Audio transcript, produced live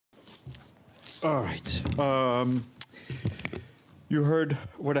All right. You heard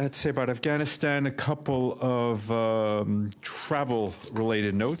what I had to say about Afghanistan, a couple of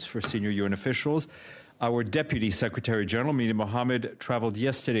travel-related notes for senior UN officials. Our Deputy Secretary General, Mina Mohammed, traveled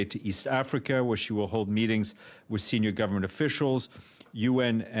yesterday to East Africa, where she will hold meetings with senior government officials,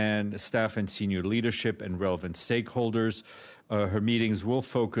 UN and staff and senior leadership, and relevant stakeholders. Her meetings will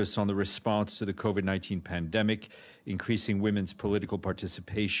focus on the response to the COVID-19 pandemic, increasing women's political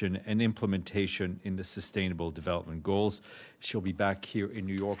participation and implementation in the Sustainable Development Goals. She'll be back here in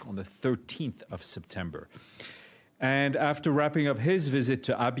New York on the 13th of September. And after wrapping up his visit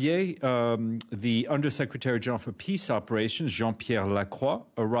to Abyei, the Undersecretary General for Peace Operations, Jean-Pierre Lacroix,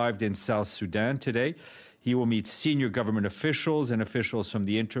 arrived in South Sudan today. He will meet senior government officials and officials from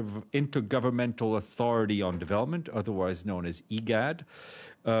the Intergovernmental Authority on Development, otherwise known as IGAD,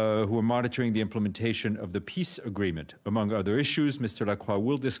 who are monitoring the implementation of the peace agreement. Among other issues, Mr. Lacroix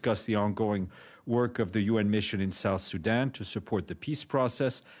will discuss the ongoing work of the UN mission in South Sudan to support the peace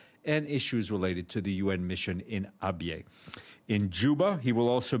process and issues related to the UN mission in Abyei. In Juba, he will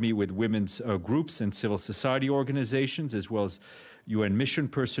also meet with women's groups and civil society organizations, as well as UN mission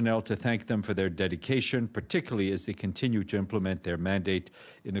personnel, to thank them for their dedication, particularly as they continue to implement their mandate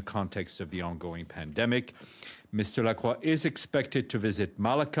in the context of the ongoing pandemic. Mr. Lacroix is expected to visit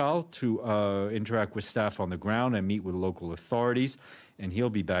Malakal to interact with staff on the ground and meet with local authorities, and he'll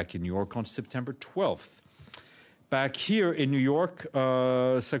be back in New York on September 12th. Back here in New York,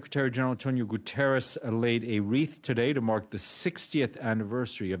 Secretary General Antonio Guterres laid a wreath today to mark the 60th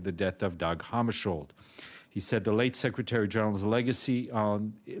anniversary of the death of Dag Hammarskjöld. He said the late Secretary General's legacy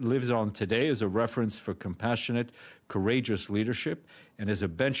lives on today as a reference for compassionate, courageous leadership, and as a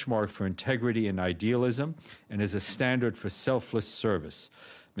benchmark for integrity and idealism, and as a standard for selfless service.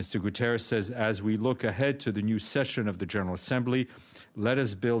 Mr. Guterres says, as we look ahead to the new session of the General Assembly, let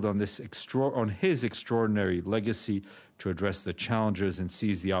us build on his extraordinary legacy to address the challenges and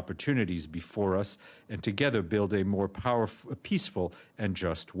seize the opportunities before us, and together build a more powerful, peaceful, and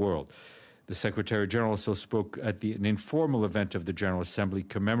just world. The Secretary General also spoke at an informal event of the General Assembly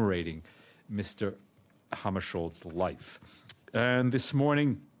commemorating Mr. Hammarskjöld's life. And this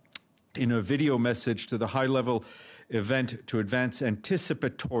morning, in a video message to the high-level event to advance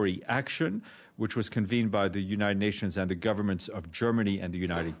anticipatory action, which was convened by the United Nations and the governments of Germany and the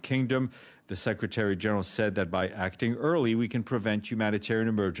United Kingdom, the Secretary General said that by acting early, we can prevent humanitarian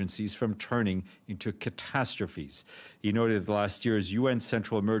emergencies from turning into catastrophes. He noted that last year's UN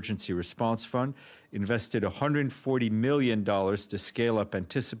Central Emergency Response Fund invested $140 million to scale up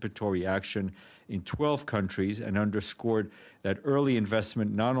anticipatory action in 12 countries, and underscored that early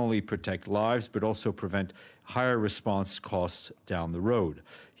investment not only protect lives, but also prevent higher response costs down the road.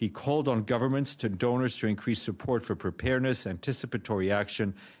 He called on governments and donors to increase support for preparedness, anticipatory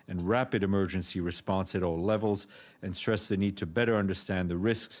action, and rapid emergency response at all levels, and stressed the need to better understand the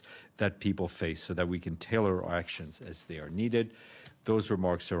risks that people face so that we can tailor our actions as they are needed. Those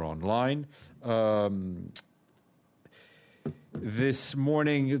remarks are online. This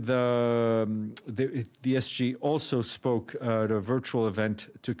morning, the SG also spoke at a virtual event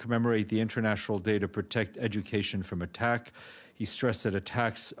to commemorate the International Day to Protect Education from Attack. He stressed that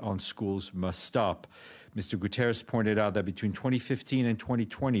attacks on schools must stop. Mr. Guterres pointed out that between 2015 and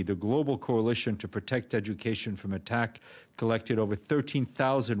 2020, the Global Coalition to Protect Education from Attack collected over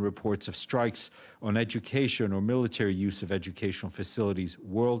 13,000 reports of strikes on education or military use of educational facilities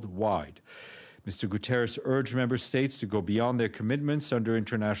worldwide. Mr. Guterres urged member states to go beyond their commitments under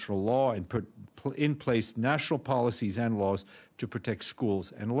international law and put in place national policies and laws to protect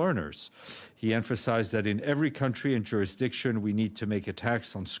schools and learners. He emphasized that in every country and jurisdiction, we need to make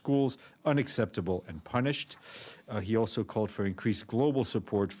attacks on schools unacceptable and punished. He also called for increased global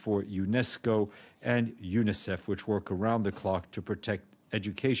support for UNESCO and UNICEF, which work around the clock to protect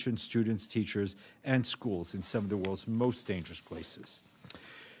education, students, teachers, and schools in some of the world's most dangerous places.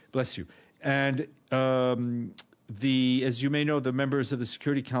 Bless you. And as you may know, the members of the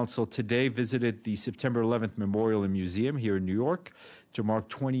Security Council today visited the September 11th Memorial and Museum here in New York to mark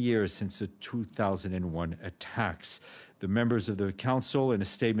 20 years since the 2001 attacks. The members of the Council, in a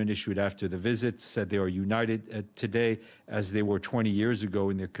statement issued after the visit, said they are united today as they were 20 years ago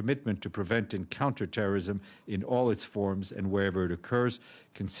in their commitment to prevent and counter terrorism in all its forms and wherever it occurs,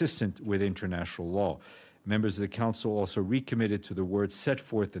 consistent with international law. Members of the Council also recommitted to the words set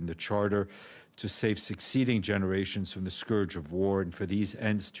forth in the Charter to save succeeding generations from the scourge of war, and for these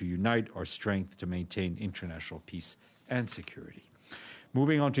ends to unite our strength to maintain international peace and security.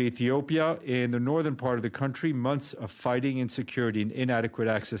 Moving on to Ethiopia, in the northern part of the country, months of fighting, insecurity, and inadequate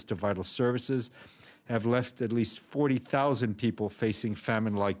access to vital services have left at least 40,000 people facing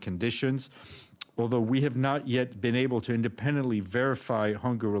famine-like conditions. Although we have not yet been able to independently verify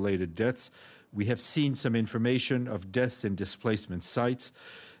hunger-related deaths, we have seen some information of deaths in displacement sites.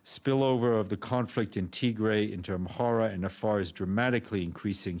 Spillover of the conflict in Tigray into Amhara and Afar is dramatically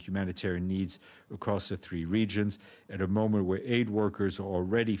increasing humanitarian needs across the three regions at a moment where aid workers are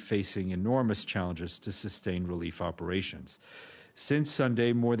already facing enormous challenges to sustain relief operations. Since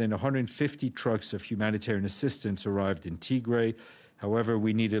Sunday, more than 150 trucks of humanitarian assistance arrived in Tigray. However,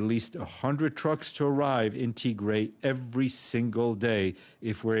 we need at least 100 trucks to arrive in Tigray every single day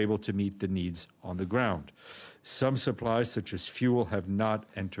if we're able to meet the needs on the ground. Some supplies, such as fuel, have not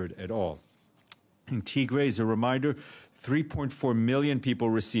entered at all. In Tigray, as a reminder, 3.4 million people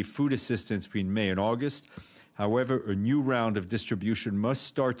received food assistance between May and August. However, a new round of distribution must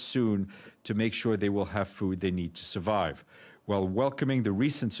start soon to make sure they will have food they need to survive. While welcoming the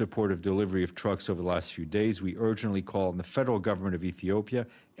recent support of delivery of trucks over the last few days, we urgently call on the federal government of Ethiopia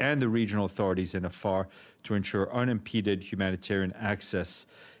and the regional authorities in Afar to ensure unimpeded humanitarian access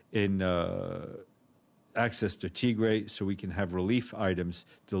access to Tigray so we can have relief items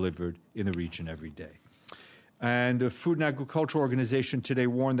delivered in the region every day. And the Food and Agriculture Organization today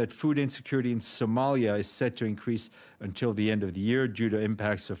warned that food insecurity in Somalia is set to increase until the end of the year due to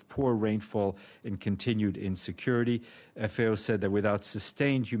impacts of poor rainfall and continued insecurity. FAO said that without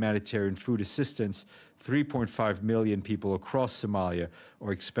sustained humanitarian food assistance, 3.5 million people across Somalia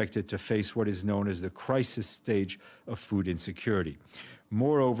are expected to face what is known as the crisis stage of food insecurity.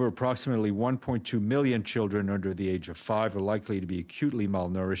 Moreover, approximately 1.2 million children under the age of 5 are likely to be acutely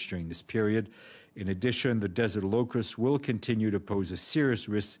malnourished during this period. In addition, the desert locust will continue to pose a serious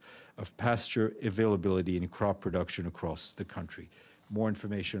risk of pasture availability and crop production across the country. More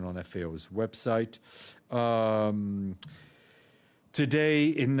information on FAO's website. Today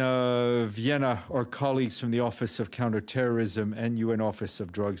in Vienna, our colleagues from the Office of Counter-Terrorism and UN Office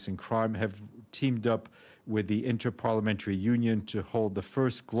of Drugs and Crime have teamed up with the Inter-Parliamentary Union to hold the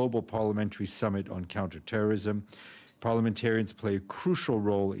first global parliamentary summit on counterterrorism. Parliamentarians play a crucial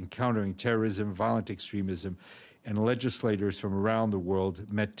role in countering terrorism, violent extremism, and legislators from around the world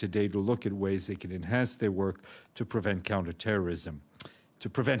met today to look at ways they can enhance their work to prevent and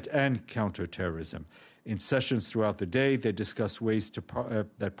counter terrorism. In sessions throughout the day, they discuss ways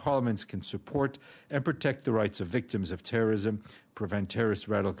that parliaments can support and protect the rights of victims of terrorism, prevent terrorist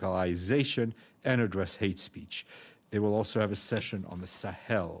radicalization, and address hate speech. They will also have a session on the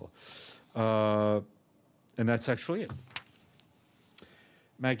Sahel. And that's actually it.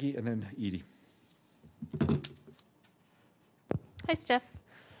 Maggie and then Edie. Hi, Steph.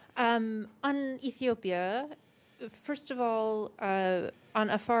 On Ethiopia, first of all, on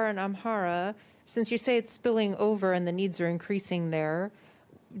Afar and Amhara, since you say it's spilling over and the needs are increasing there,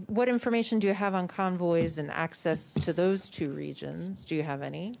 what information do you have on convoys and access to those two regions? Do you have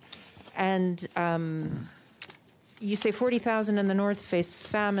any? And you say 40,000 in the north face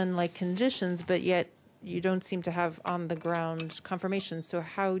famine-like conditions, but yet you don't seem to have on-the-ground confirmation. So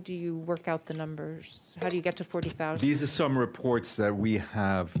how do you work out the numbers? How do you get to 40,000? These are some reports that we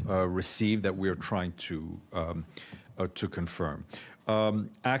have received that we're trying to confirm.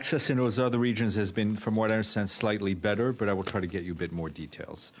 Access in those other regions has been, from what I understand, slightly better, but I will try to get you a bit more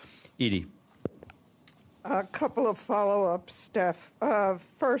details. Edie. A couple of follow-ups, Steph.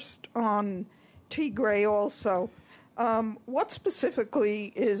 First, on Tigray also. What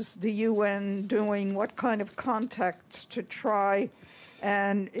specifically is the UN doing? What kind of contacts to try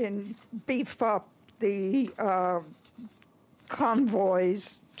and beef up the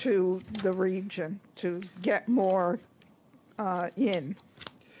convoys to the region to get more in?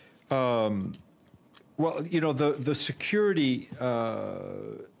 Well, you know, the security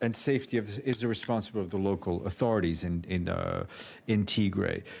and safety is the responsibility of the local authorities in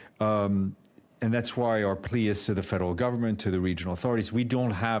Tigray. And that's why our plea is to the federal government, to the regional authorities. We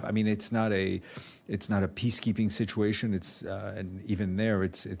don't have, I mean, it's not a peacekeeping situation. It's and even there,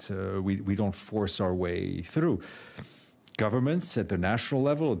 we don't force our way through. Governments at the national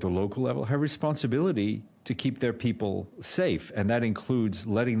level, at the local level, have responsibility to keep their people safe, and that includes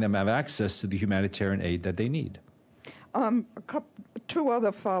letting them have access to the humanitarian aid that they need. Two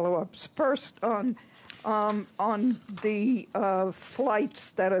other follow-ups. First, on the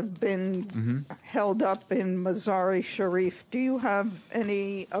flights that have been held up in Mazar-e-Sharif, do you have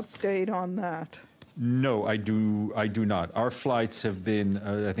any update on that? No, I do not. Our flights have been,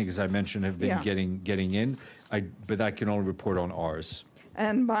 I think, as I mentioned, have been getting in, but I can only report on ours.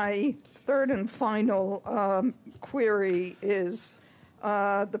 And my third and final query is,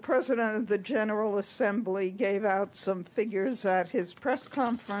 the President of the General Assembly gave out some figures at his press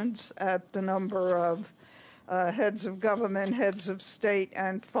conference at the number of heads of government, heads of state,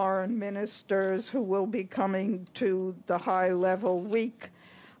 and foreign ministers who will be coming to the high-level week.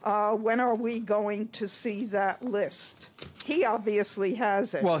 When are we going to see that list? He obviously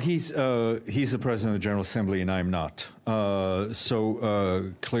has it. Well, he's the president of the General Assembly, and I'm not.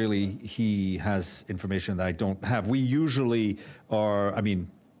 So clearly, he has information that I don't have. We usually are. I mean,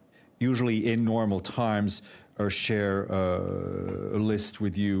 usually in normal times, share a list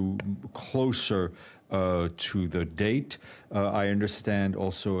with you closer to the date. I understand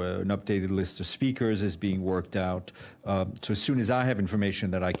also an updated list of speakers is being worked out. So as soon as I have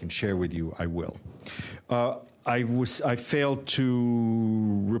information that I can share with you, I will. I failed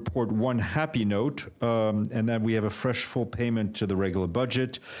to report one happy note, and that we have a fresh full payment to the regular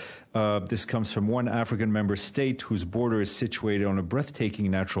budget. This comes from one African member state whose border is situated on a breathtaking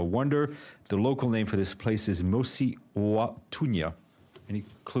natural wonder. The local name for this place is Mosi Oa-Tunya. Any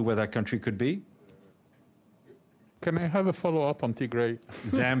clue where that country could be? Can I have a follow-up on Tigray?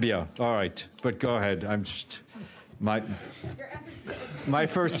 Zambia. All right, but go ahead. I'm just my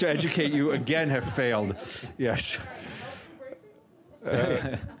efforts to educate you again have failed. Yes.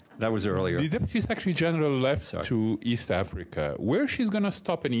 That was earlier. The Deputy Secretary General left to East Africa. Where she's going to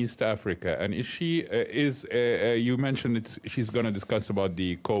stop in East Africa? And is she you mentioned she's going to discuss about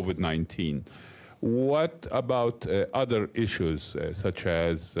the COVID-19. What about other issues such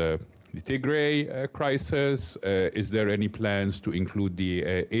as the Tigray crisis? Is there any plans to include the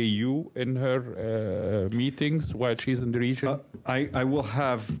AU in her meetings while she's in the region? I will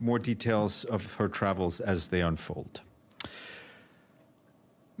have more details of her travels as they unfold.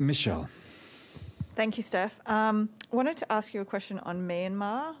 Michelle. Thank you, Steph. Wanted to ask you a question on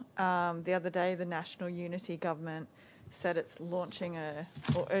Myanmar. The other day, the National Unity Government said it's launching or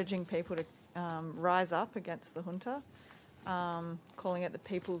urging people to rise up against the junta, calling it the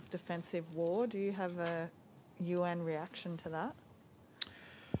People's Defensive War. Do you have a UN reaction to that?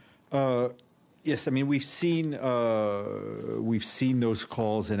 Yes, I mean we've seen those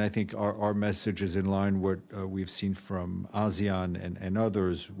calls, and I think our message is in line with what we've seen from ASEAN and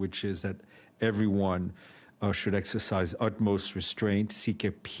others, which is that everyone should exercise utmost restraint, seek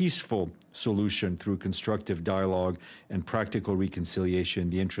a peaceful solution through constructive dialogue and practical reconciliation in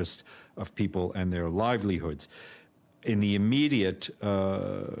the interest of people and their livelihoods. In the immediate,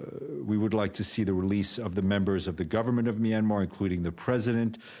 we would like to see the release of the members of the government of Myanmar, including the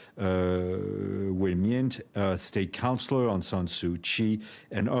president, Win Myint, state councilor Aung San Suu Kyi,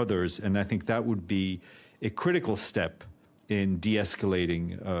 and others. And I think that would be a critical step in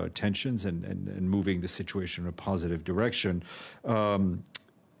de-escalating tensions and moving the situation in a positive direction. And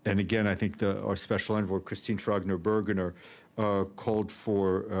again, I think our special envoy, Christine Schragner-Bergener, called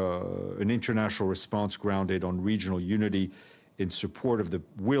for an international response grounded on regional unity in support of the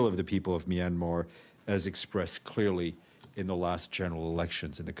will of the people of Myanmar, as expressed clearly in the last general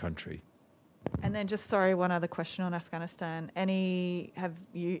elections in the country. And then just, one other question on Afghanistan.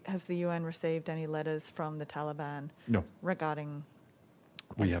 Has the UN received any letters from the Taliban? No. Regarding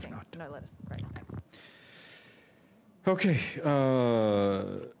We have not. No letters. Great. Okay.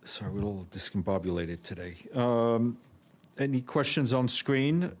 Sorry, we're a little discombobulated today. Any questions on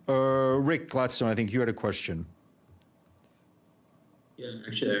screen? Rick Gladstone, I think you had a question. Yeah,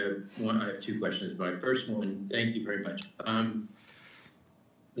 actually, I have two questions. My first one, thank you very much.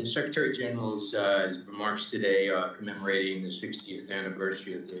 The Secretary General's remarks today commemorating the 60th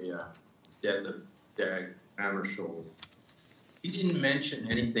anniversary of the death of Dag Hammarskjöld. He didn't mention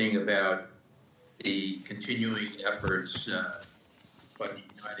anything about the continuing efforts by the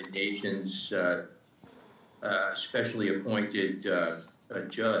United Nations specially appointed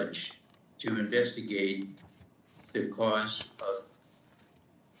judge to investigate the cause of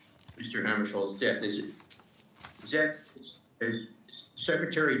Mr. Hammarskjöld's death. Has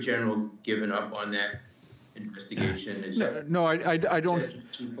Secretary General given up on that investigation? I don't.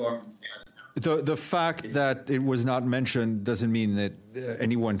 Too far? The fact that it was not mentioned doesn't mean that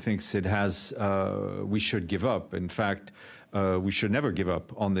anyone thinks it has. We should give up. In fact, we should never give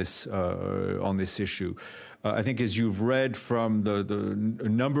up on this issue. I think, as you've read from the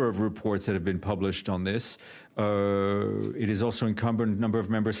number of reports that have been published on this, it is also incumbent on a number of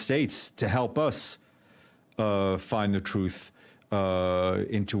member states to help us find the truth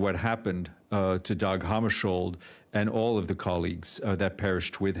into what happened to Dag Hammarskjöld and all of the colleagues that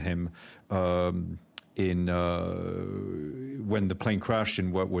perished with him when the plane crashed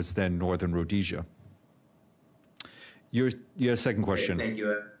in what was then northern Rhodesia. Your second question. Thank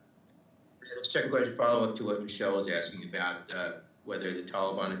you. Second question, follow up to what Michelle was asking about whether the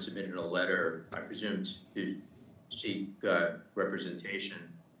Taliban had submitted a letter, I presume, to seek representation.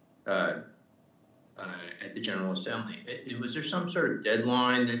 at the General Assembly. Was there some sort of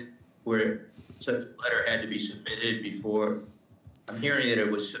deadline where such a letter had to be submitted before? I'm hearing that it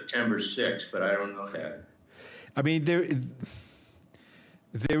was September 6th, but I don't know that. I mean, there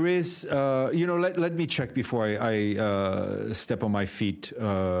is, let me check before I step on my feet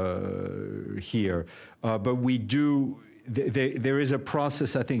here. But we do, there is a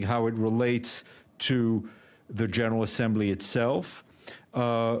process, I think, how it relates to the General Assembly itself.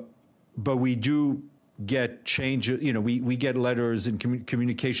 But we do get changes, we get letters and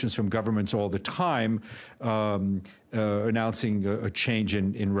communications from governments all the time announcing a change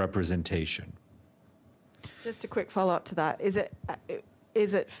in representation. Just a quick follow-up to that.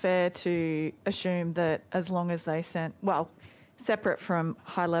 Is it fair to assume that as long as they send, separate from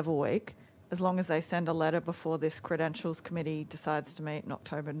high-level week, as long as they send a letter before this credentials committee decides to meet in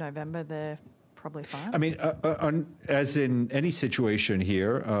October, November, they're probably fine? I mean, as in any situation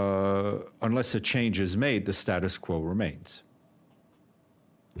here, unless a change is made, the status quo remains.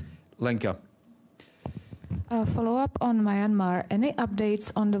 Lenka. Follow up on Myanmar. Any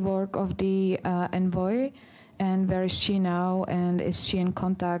updates on the work of the envoy? And where is she now? And is she in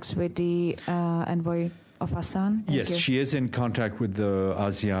contact with the envoy of ASEAN? Yes, she is in contact with the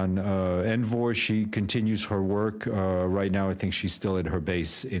ASEAN envoy. She continues her work. Right now, I think she's still at her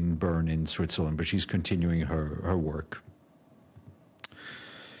base in Bern in Switzerland, but she's continuing her work.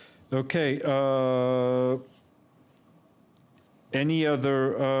 Okay. Any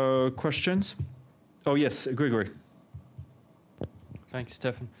other questions? Oh, yes, Gregory. Thank you,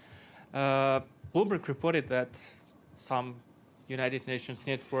 Stéphane. Bloomberg reported that some United Nations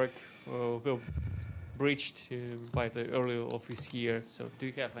network will breached by the early of this year. So do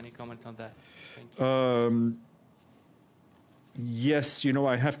you have any comment on that? Thank you. Yes,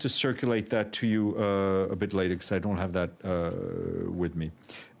 I have to circulate that to you a bit later because I don't have that with me.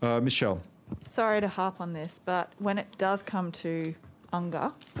 Michelle. Sorry to harp on this, but when it does come to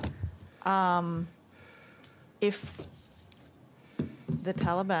UNGA, if the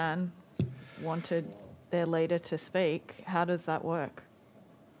Taliban wanted their leader to speak, how does that work?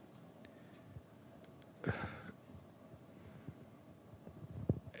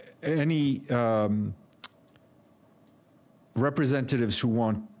 Any representatives who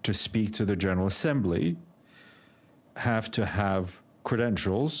want to speak to the General Assembly have to have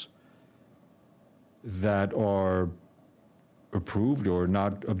credentials that are approved or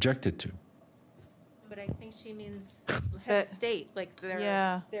not objected to. But I think she means head of state, like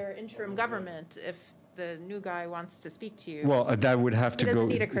their interim government. If the new guy wants to speak to you, well, that would have to go. He doesn't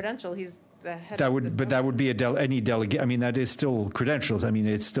need a credential. He's the head. That would be any delegate. I mean, that is still credentials. I mean,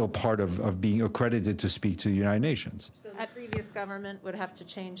 it's still part of being accredited to speak to the United Nations. So the previous government would have to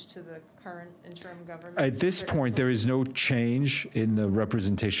change to the current interim government. At this point, there is no change in the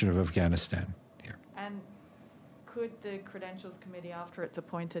representation of Afghanistan here. And could the credentials committee, after it's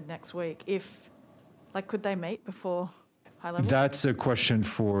appointed next week, could they meet before high level? That's a question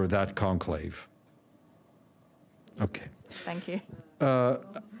for that conclave. Okay. Thank you.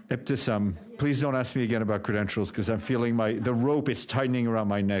 Ibtisam, please don't ask me again about credentials because I'm feeling the rope is tightening around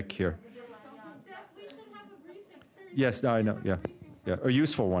my neck here. Yes, no, I know. Yeah, a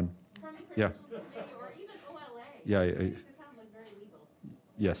useful one. Yeah. Yeah.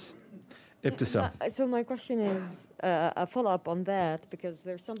 Yes. Ibtisam. So my question is a follow-up on that, because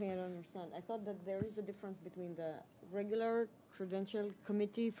there's something I don't understand. I thought that there is a difference between the regular credential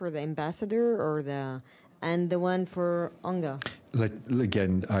committee for the ambassador and the one for UNGA.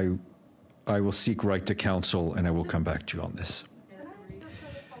 Again, I will seek right to counsel and I will come back to you on this.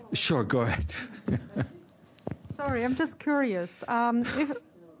 Sure, go ahead. Sorry, I'm just curious. Has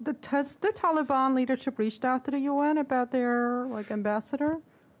the Taliban leadership reached out to the UN about their ambassador?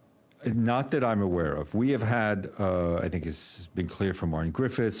 Not that I'm aware of. We have had, I think it's been clear from Martin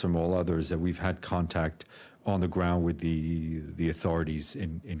Griffiths, from all others, that we've had contact on the ground with the authorities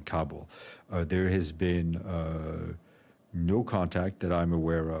in Kabul. There has been no contact that I'm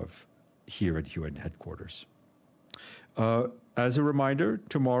aware of here at UN headquarters. As a reminder,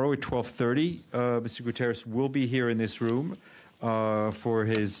 tomorrow at 12:30, Mr. Guterres will be here in this room for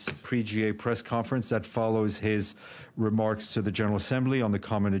his pre-GA press conference that follows his remarks to the General Assembly on the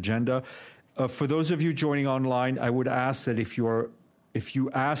common agenda. For those of you joining online, I would ask that if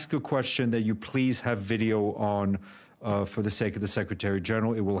you ask a question that you please have video on for the sake of the Secretary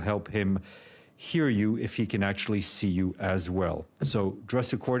General. It will help him hear you if he can actually see you as well. So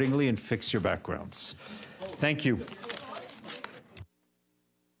dress accordingly and fix your backgrounds. Thank you.